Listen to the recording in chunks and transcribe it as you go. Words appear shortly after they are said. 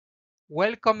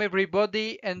Welcome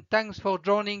everybody and thanks for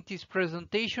joining this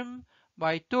presentation.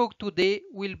 My talk today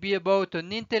will be about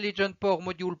an intelligent power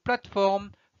module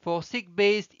platform for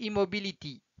SiC-based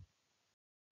e-mobility.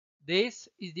 This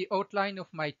is the outline of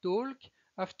my talk.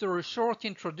 After a short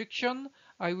introduction,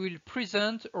 I will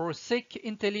present our SiC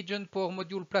intelligent power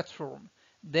module platform.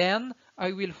 Then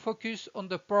I will focus on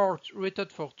the parts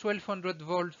rated for 1200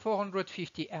 volt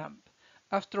 450 amp.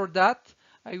 After that,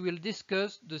 I will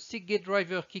discuss the SiC gate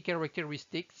driver key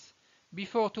characteristics.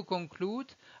 Before to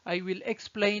conclude, I will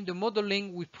explain the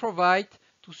modeling we provide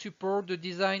to support the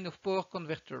design of power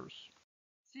converters.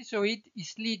 CISSOID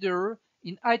is leader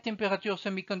in high-temperature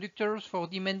semiconductors for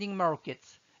demanding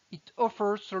markets. It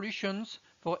offers solutions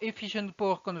for efficient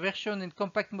power conversion and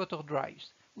compact motor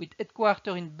drives. With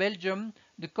headquarters in Belgium,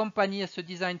 the company has a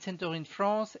design center in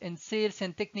France and sales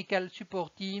and technical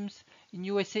support teams in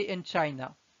USA and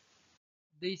China.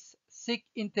 This SiC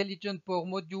Intelligent Power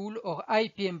Module or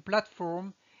IPM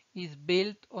platform is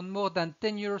built on more than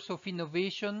 10 years of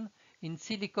innovation in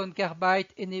silicon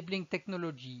carbide enabling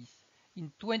technologies.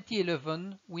 In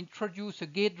 2011, we introduced a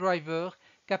gate driver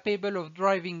capable of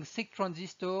driving SiC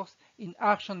transistors in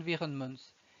harsh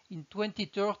environments. In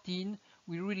 2013,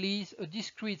 we released a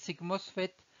discrete SiC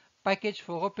MOSFET packaged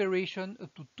for operation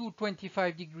up to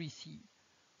 225 degrees C.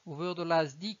 Over the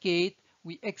last decade,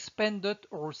 we expanded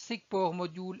our SiC power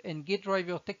module and gate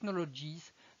driver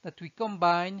technologies that we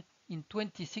combined in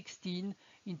 2016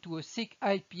 into a SiC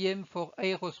IPM for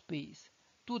aerospace.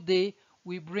 Today,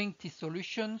 we bring these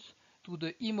solutions to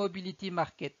the e-mobility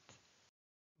market.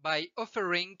 By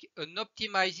offering an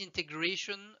optimized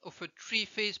integration of a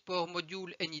three-phase power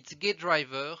module and its gate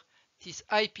driver, this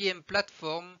IPM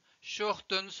platform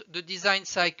shortens the design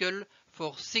cycle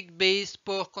for SiC-based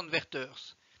power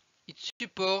converters. It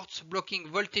supports blocking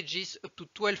voltages up to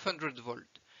 1200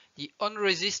 volt. The on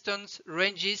resistance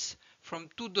ranges from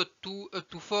 2.2 up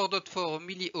to 4.4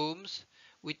 milliohms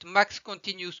with max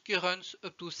continuous currents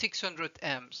up to 600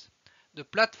 amps. The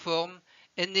platform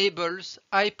enables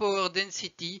high power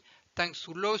density thanks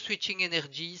to low switching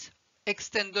energies,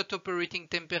 extended operating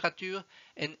temperature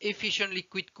and efficient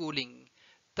liquid cooling,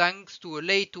 thanks to a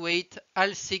lightweight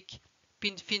all-SiC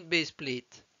pin-fin base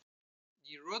plate.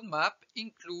 The roadmap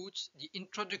includes the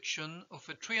introduction of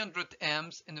a 300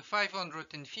 amps and a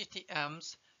 550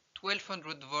 amps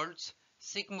 1200 volts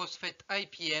SiC MOSFET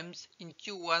IPMs in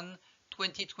Q1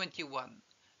 2021.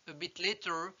 A bit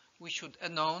later, we should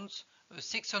announce a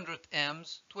 600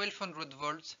 amps 1200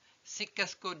 volts SiC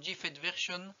Cascode GFET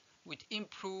version with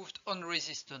improved on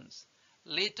resistance.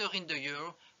 Later in the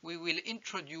year, we will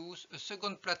introduce a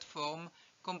second platform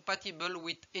compatible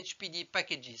with HPD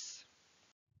packages.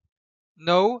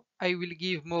 Now I will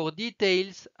give more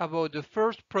details about the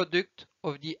first product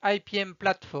of the IPM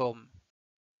platform.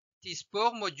 This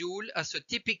power module has a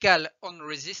typical on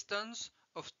resistance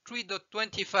of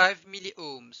 3.25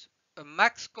 milliohms, a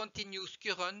max continuous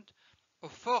current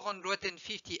of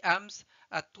 450 amps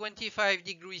at 25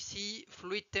 degrees C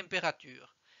fluid temperature,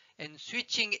 and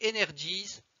switching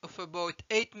energies of about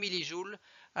 8 millijoules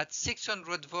at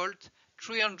 600 volt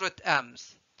 300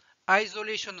 amps.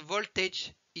 Isolation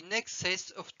voltage in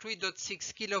excess of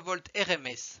 3.6 kV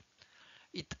RMS.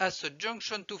 It has a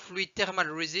junction to fluid thermal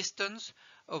resistance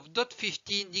of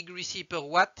 0.15 degrees C per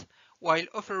watt while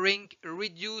offering a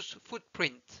reduced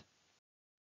footprint.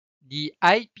 The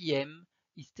IPM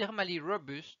is thermally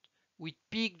robust with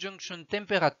peak junction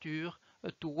temperature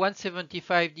up to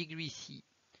 175 degrees C.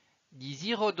 The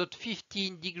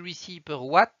 0.15 degrees C per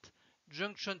watt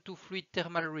junction to fluid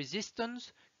thermal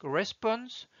resistance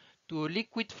corresponds to a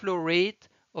liquid flow rate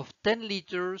of 10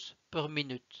 liters per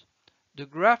minute. The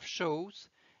graph shows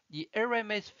the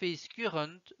RMS phase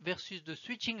current versus the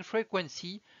switching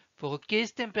frequency for a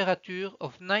case temperature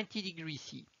of 90 degrees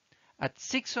C. At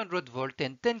 600 volt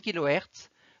and 10 kHz,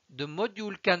 the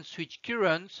module can switch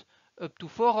currents up to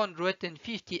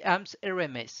 450 amps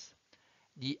RMS.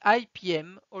 The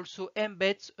IPM also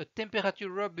embeds a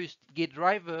temperature-robust gate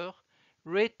driver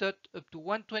rated up to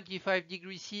 125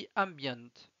 degrees C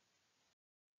ambient.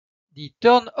 The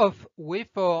turn-off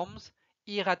waveforms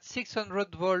here at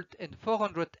 600 volt and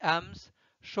 400 amps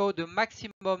show the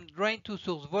maximum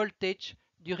drain-to-source voltage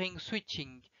during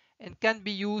switching and can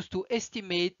be used to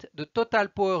estimate the total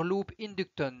power loop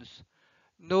inductance.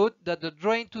 Note that the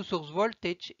drain-to-source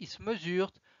voltage is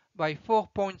measured by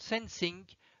 4-point sensing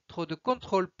through the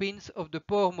control pins of the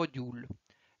power module.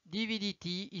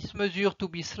 DVDT is measured to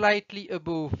be slightly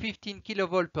above 15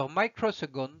 kV per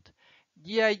microsecond.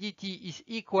 DIDT is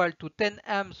equal to 10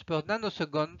 amps per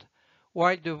nanosecond,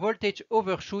 while the voltage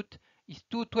overshoot is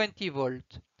 220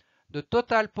 volt. The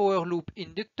total power loop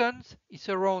inductance is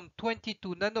around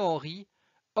 22 nanohenry,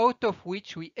 out of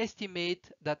which we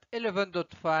estimate that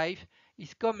 11.5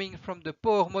 is coming from the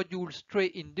power module's tray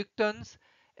inductance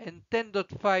and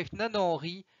 10.5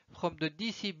 nanohenry from the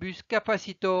DC bus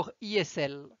capacitor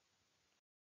ESL.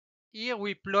 Here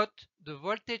we plot the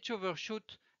voltage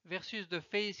overshoot versus the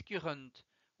phase current.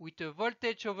 With a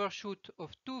voltage overshoot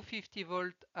of 250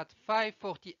 volt at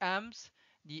 540 amps,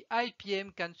 the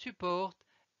IPM can support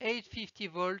 850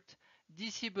 volt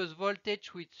DC bus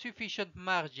voltage with sufficient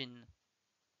margin.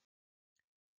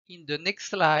 In the next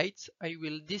slides, I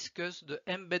will discuss the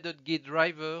embedded gate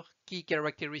driver key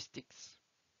characteristics.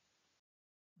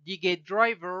 The gate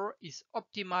driver is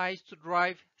optimized to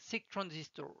drive SiC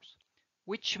transistors,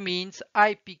 which means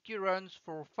high peak currents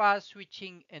for fast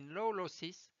switching and low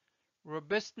losses,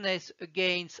 robustness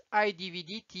against high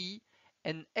DVDT,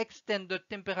 and extended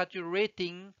temperature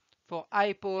rating for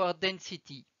high power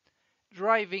density.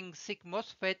 Driving SiC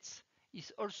MOSFETs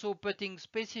is also putting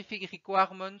specific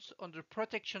requirements on the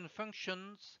protection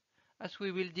functions, as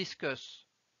we will discuss.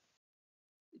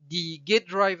 The gate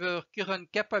driver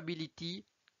current capability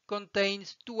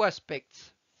contains two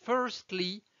aspects.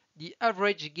 Firstly, the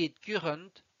average gate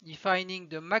current, defining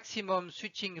the maximum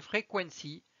switching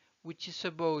frequency, which is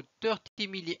about 30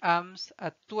 mA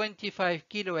at 25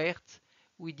 kHz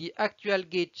with the actual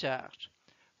gate charge,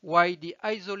 while the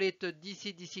isolated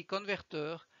DC-DC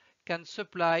converter can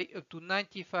supply up to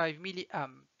 95 mA.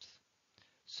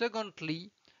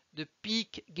 Secondly, the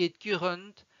peak gate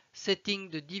current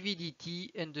setting the DVDT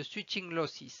and the switching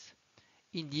losses.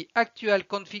 In the actual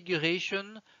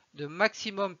configuration, the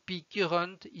maximum peak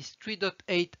current is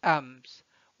 3.8 amps,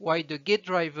 while the gate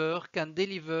driver can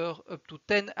deliver up to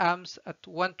 10 amps at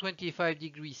 125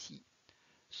 degrees C.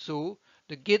 So,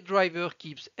 the gate driver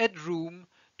keeps headroom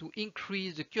to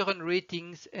increase the current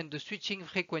ratings and the switching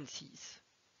frequencies.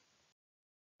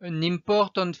 An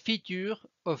important feature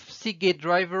of SiC gate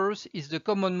drivers is the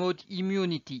common mode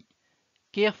immunity.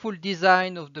 Careful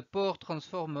design of the power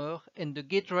transformer and the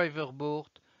gate driver board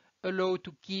allow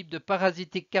to keep the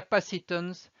parasitic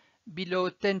capacitance below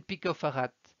 10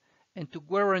 picofarad and to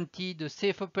guarantee the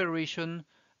safe operation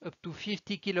up to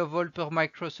 50 kV per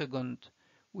microsecond,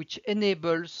 which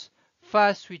enables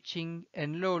fast switching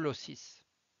and low losses.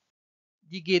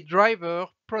 The gate driver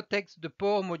protects the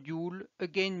power module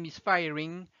against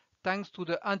misfiring thanks to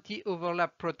the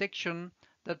anti-overlap protection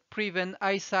that prevent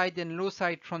high-side and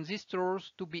low-side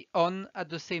transistors to be on at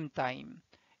the same time.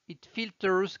 It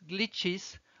filters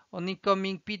glitches on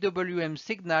incoming PWM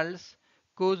signals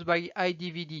caused by high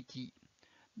DVDT.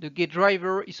 The gate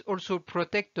driver is also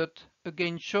protected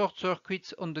against short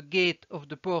circuits on the gate of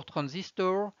the power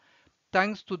transistor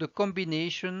thanks to the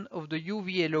combination of the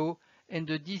UVLO and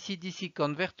the DC-DC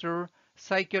converter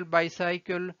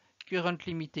cycle-by-cycle current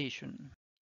limitation.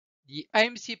 The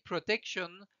AMC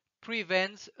protection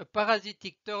prevents a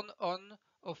parasitic turn-on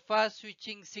of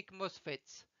fast-switching SiC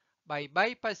MOSFETs by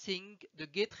bypassing the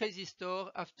gate resistor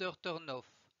after turn-off.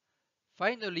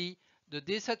 Finally, the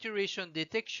desaturation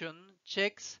detection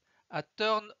checks at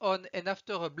turn-on and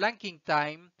after a blanking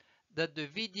time that the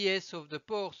VDS of the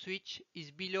power switch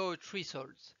is below a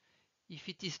threshold. If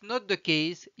it is not the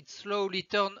case, it slowly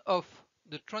turns off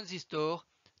the transistor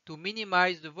to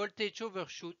minimize the voltage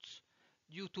overshoots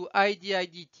due to high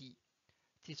DIDT.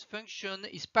 This function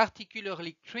is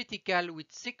particularly critical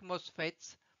with SiC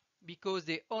MOSFETs because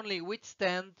they only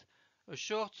withstand a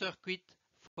short circuit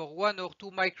for 1 or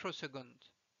 2 microseconds.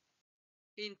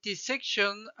 In this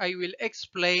section, I will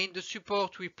explain the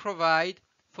support we provide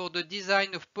for the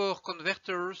design of power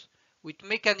converters with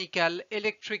mechanical,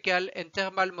 electrical, and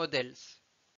thermal models.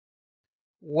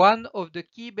 One of the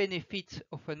key benefits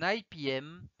of an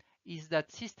IPM is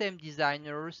that system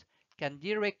designers can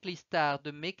directly start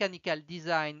the mechanical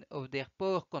design of their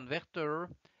power converter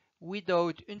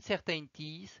without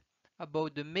uncertainties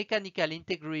about the mechanical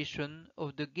integration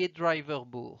of the gate driver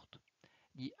board.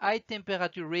 The high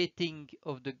temperature rating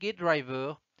of the gate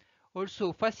driver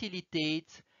also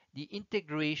facilitates the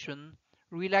integration,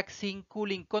 relaxing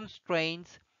cooling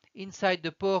constraints inside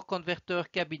the power converter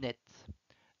cabinet.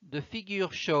 The figure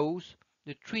shows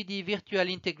the 3D virtual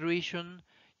integration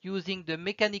using the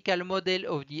mechanical model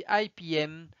of the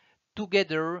IPM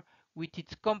together with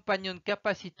its companion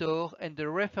capacitor and the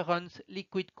reference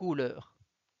liquid cooler.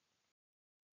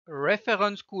 A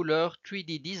reference cooler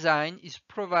 3D design is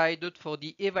provided for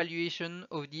the evaluation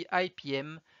of the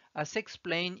IPM as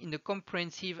explained in the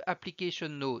comprehensive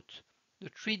application note. The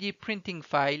 3D printing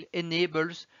file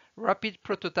enables rapid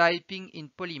prototyping in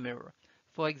polymer,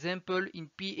 for example in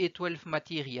PA12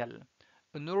 material.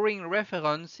 An O-ring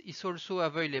reference is also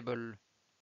available.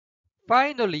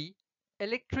 Finally,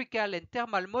 electrical and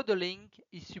thermal modeling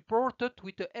is supported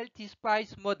with a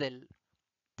LTSPICE model,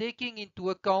 taking into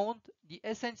account the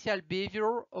essential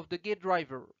behavior of the gate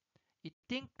driver. It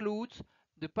includes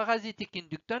the parasitic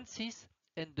inductances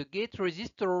and the gate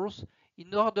resistors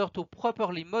in order to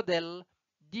properly model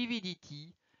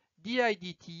DVDT,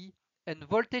 DIDT, and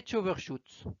voltage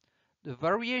overshoots. The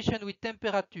variation with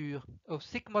temperature of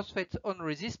SiC MOSFET's on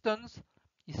resistance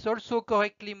is also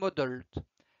correctly modeled.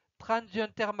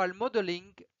 Transient thermal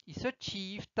modeling is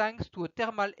achieved thanks to a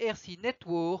thermal RC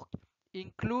network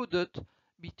included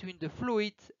between the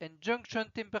fluid and junction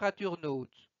temperature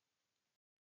nodes.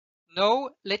 Now,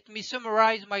 let me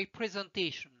summarize my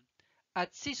presentation.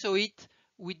 At CISSOID,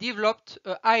 we developed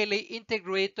a highly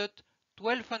integrated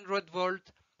 1200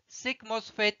 volt SiC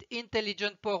MOSFET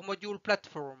intelligent power module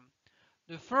platform.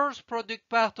 The first product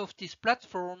part of these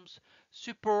platforms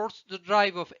supports the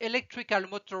drive of electrical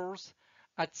motors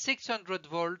at 600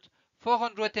 volt,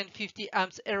 450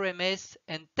 amps RMS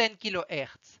and 10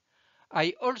 kHz.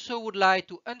 I also would like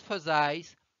to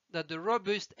emphasize that the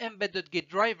robust embedded gate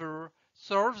driver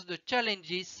solves the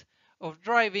challenges of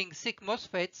driving SiC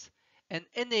MOSFETs and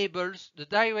enables the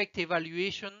direct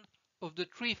evaluation of the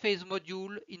three-phase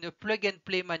module in a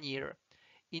plug-and-play manner.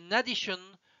 In addition,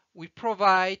 we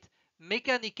provide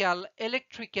mechanical,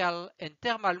 electrical, and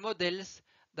thermal models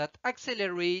that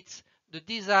accelerates the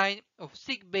design of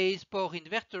SiC-based power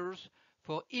inverters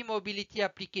for e-mobility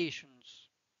applications.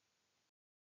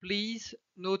 Please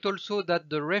note also that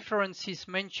the references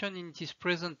mentioned in this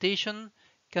presentation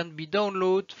can be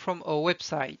downloaded from our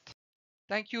website.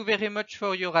 Thank you very much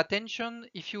for your attention.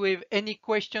 If you have any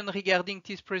question regarding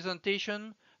this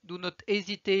presentation, do not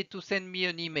hesitate to send me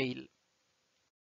an email.